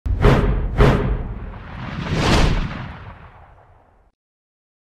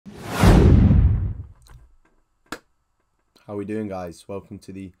How are we doing, guys? Welcome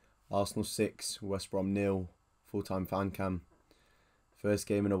to the Arsenal 6, West Brom nil full-time fan cam. First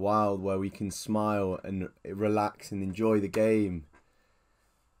game in a while where we can smile and relax and enjoy the game.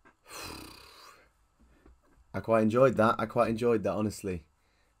 I quite enjoyed that. Honestly.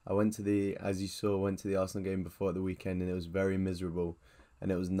 I went to as you saw, went to the Arsenal game before at the weekend and it was very miserable.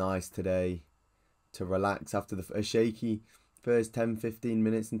 And it was nice today to relax after a shaky first 10-15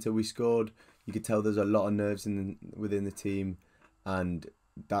 minutes until we scored. You could tell there's a lot of nerves within the team, and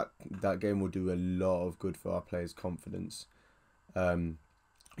that game will do a lot of good for our players' confidence.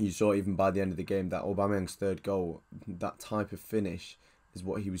 You saw even by the end of the game that Aubameyang's third goal, that type of finish is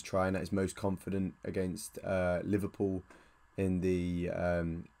what he was trying at his most confident against Liverpool in the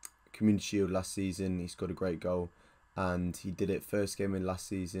Community Shield last season. He scored a great goal, and he did it first game in last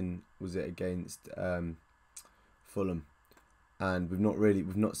season. Was it against Fulham? And we've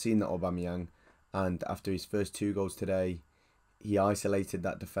not seen that Aubameyang. And after his first two goals today, he isolated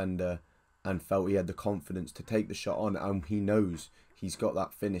that defender and felt he had the confidence to take the shot on. And he knows he's got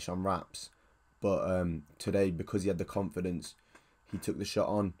that finish on wraps. But today, because he had the confidence, he took the shot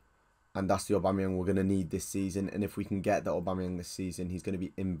on. And that's the Aubameyang we're going to need this season. And if we can get that Aubameyang this season, he's going to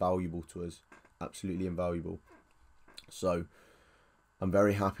be invaluable to us. Absolutely invaluable. So I'm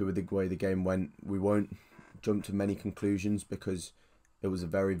very happy with the way the game went. We won't jump to many conclusions because it was a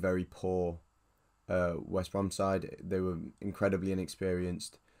very, very poor West Brom side. They were incredibly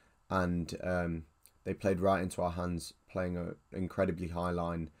inexperienced, and they played right into our hands, playing an incredibly high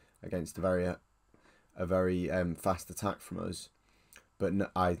line against a very fast attack from us. But no,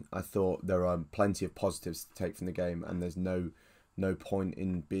 I thought there are plenty of positives to take from the game, and there's no point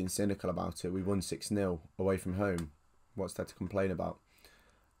in being cynical about it. We won 6-0 away from home. What's there to complain about?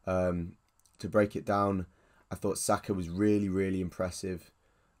 To break it down, I thought Saka was really, really impressive.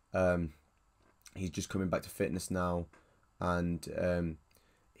 He's just coming back to fitness now, and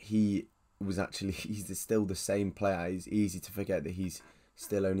he's still the same player. It's easy to forget that he's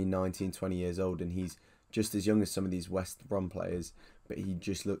still only 19, 20 years old, and he's just as young as some of these West Brom players, but he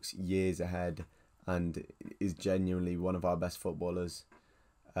just looks years ahead and is genuinely one of our best footballers.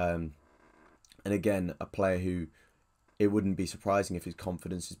 And again, a player who it wouldn't be surprising if his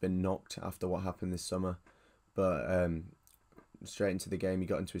confidence has been knocked after what happened this summer. But straight into the game, he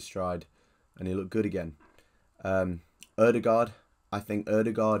got into his stride and he looked good again. Ødegaard, I think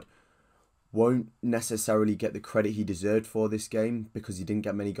Ødegaard won't necessarily get the credit he deserved for this game because he didn't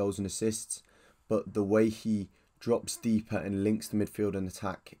get many goals and assists. But the way he drops deeper and links the midfield and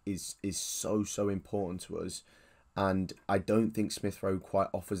attack is so important to us. And I don't think Smith Rowe quite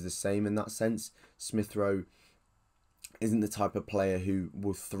offers the same in that sense. Smith Rowe isn't the type of player who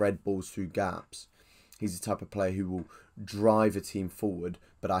will thread balls through gaps. He's the type of player who will drive a team forward.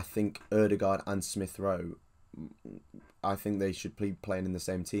 But I think Ødegaard and Smith Rowe, I think they should be playing in the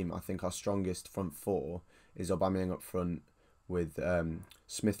same team. I think our strongest front four is Aubameyang up front with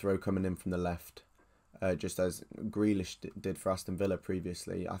Smith Rowe coming in from the left, just as Grealish did for Aston Villa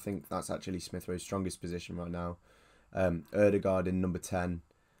previously. I think that's actually Smith Rowe's strongest position right now. Ødegaard in number 10,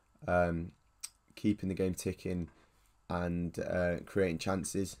 keeping the game ticking and creating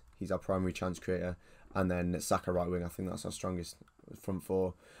chances. He's our primary chance creator. And then Saka right wing, I think that's our strongest front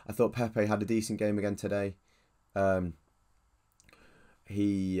four. I thought Pepe had a decent game again today. I think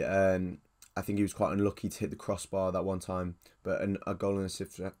he was quite unlucky to hit the crossbar that one time, but a goal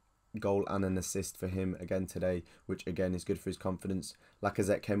and an assist for him again today, which again is good for his confidence.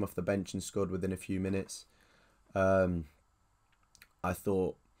 Lacazette came off the bench and scored within a few minutes. I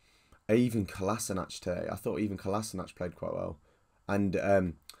thought even Kolasinac today. I thought even Kolasinac played quite well,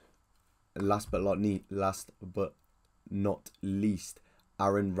 and last but not least,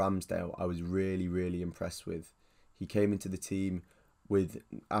 Aaron Ramsdale. I was really impressed with. He came into the team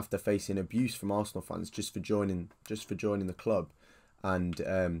after facing abuse from Arsenal fans just for joining the club, and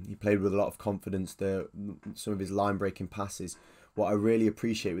he played with a lot of confidence. Some of his line breaking passes. What I really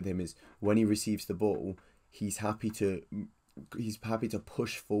appreciate with him is when he receives the ball, he's happy to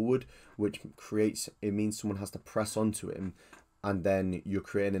push forward, which means someone has to press onto him, and then you're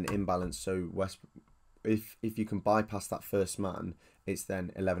creating an imbalance. So if you can bypass that first man, it's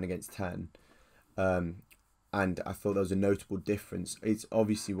then 11 against 10. And I thought there was a notable difference. It's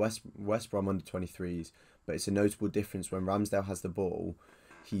obviously West Brom under 23s, but it's a notable difference when Ramsdale has the ball.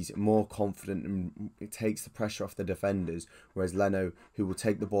 He's more confident and it takes the pressure off the defenders, whereas Leno, who will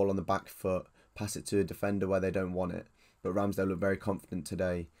take the ball on the back foot, pass it to a defender where they don't want it. But Ramsdale looked very confident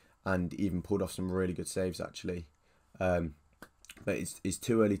today and even pulled off some really good saves actually. But it's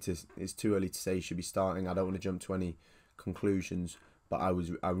too early to say he should be starting. I don't want to jump to any conclusions, but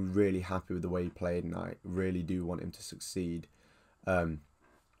I'm really happy with the way he played, and I really do want him to succeed,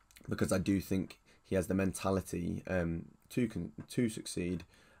 because I do think he has the mentality to succeed,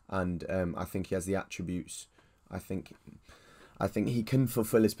 and I think he has the attributes. I think he can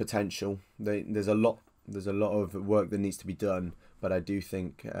fulfill his potential. There's a lot of work that needs to be done, but I do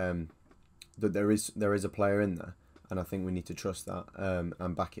think that there is a player in there, and I think we need to trust that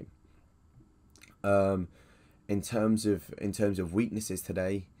and back him. In terms of weaknesses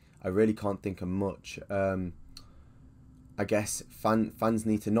today, I really can't think of much. I guess fans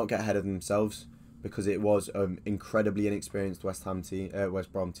need to not get ahead of themselves, because it was an incredibly inexperienced West Brom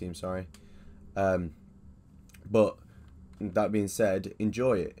team. Sorry, but that being said,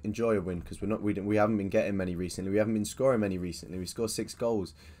 enjoy a win, because we haven't been getting many recently. We haven't been scoring many recently. We scored 6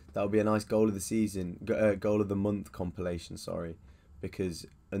 goals. That'll be a nice goal of the season, goal of the month compilation. Sorry, because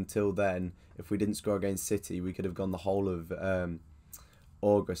until then, if we didn't score against City, we could have gone the whole of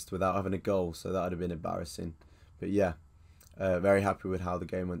August without having a goal. So that would have been embarrassing. But yeah, very happy with how the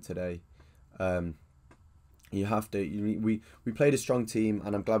game went today. We played a strong team,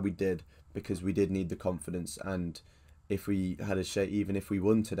 and I'm glad we did, because we did need the confidence. And if we had even if we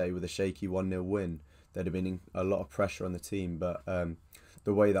won today with a shaky 1-0 win, there'd have been a lot of pressure on the team. But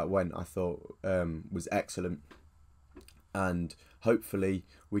the way that went, I thought, was excellent. And hopefully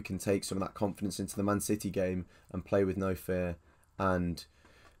we can take some of that confidence into the Man City game and play with no fear. And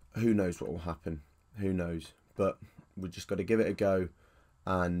who knows what will happen? Who knows? But we've just got to give it a go.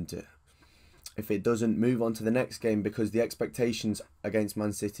 And if it doesn't, move on to the next game, because the expectations against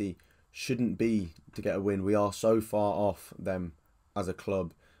Man City shouldn't be to get a win. We are so far off them as a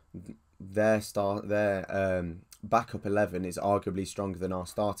club. Their backup 11 is arguably stronger than our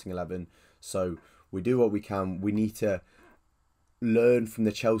starting 11. So we do what we can. We need to learn from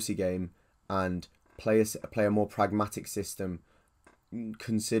the Chelsea game and play a more pragmatic system,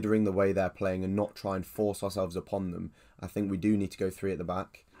 considering the way they're playing, and not try and force ourselves upon them. I think we do need to go 3 at the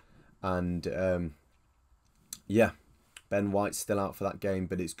back. And yeah, Ben White's still out for that game,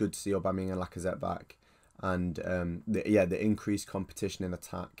 but it's good to see Aubameyang and Lacazette back. And the increased competition in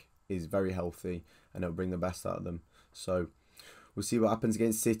attack is very healthy, and it'll bring the best out of them. So we'll see what happens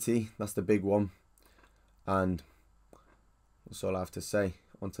against City. That's the big one. And that's all I have to say.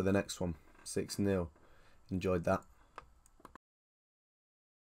 On to the next one. 6-0. Enjoyed that.